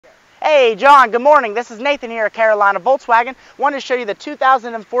Hey John, good morning. This is Nathan here at Carolina Volkswagen. Wanted to show you the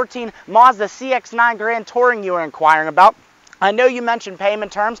 2014 Mazda CX-9 Grand Touring you were inquiring about. I know you mentioned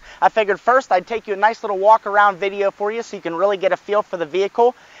payment terms. I figured first I'd take you a nice little walk around video for you so you can really get a feel for the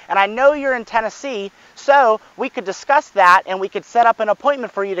vehicle. And I know you're in Tennessee, so we could discuss that and we could set up an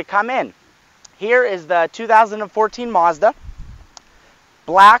appointment for you to come in. Here is the 2014 Mazda.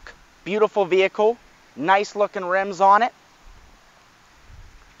 Black, beautiful vehicle, nice looking rims on it.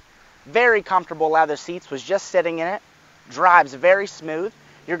 Very comfortable leather seats, was just sitting in it. Drives very smooth.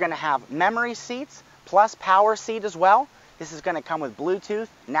 You're going to have memory seats plus power seat as well. This is going to come with Bluetooth,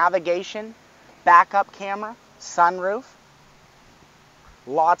 navigation, backup camera, sunroof.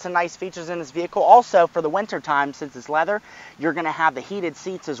 Lots of nice features in this vehicle. Also, for the winter time, since it's leather, you're going to have the heated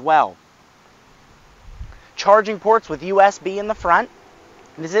seats as well. Charging ports with USB in the front.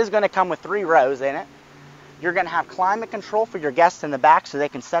 This is going to come with 3 rows in it. You're going to have climate control for your guests in the back so they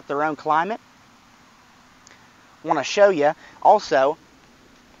can set their own climate. I want to show you also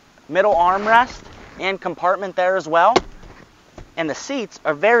middle armrest and compartment there as well. And the seats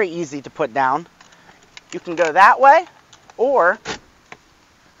are very easy to put down. You can go that way, or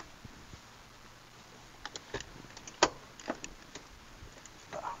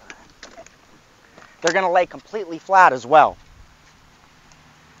they're going to lay completely flat as well.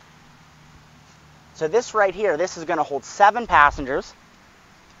 So this right here, this is going to hold 7 passengers.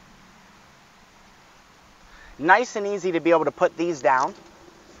 Nice and easy to be able to put these down.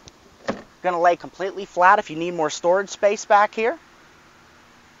 Going to lay completely flat if you need more storage space back here.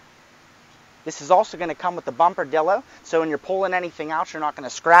 This is also going to come with the bumper dillo, so when you're pulling anything out, you're not going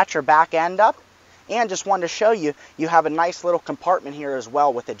to scratch your back end up. And just wanted to show you, you have a nice little compartment here as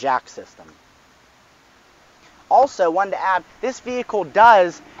well with the jack system. Also, wanted to add, this vehicle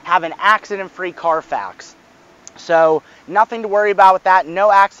does have an accident-free Carfax. So, nothing to worry about with that.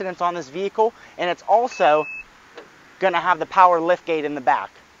 No accidents on this vehicle. And it's also going to have the power liftgate in the back.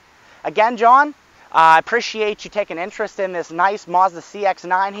 Again, John, I appreciate you taking interest in this nice Mazda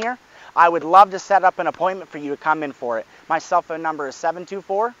CX-9 here. I would love to set up an appointment for you to come in for it. My cell phone number is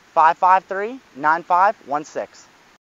 724-553-9516.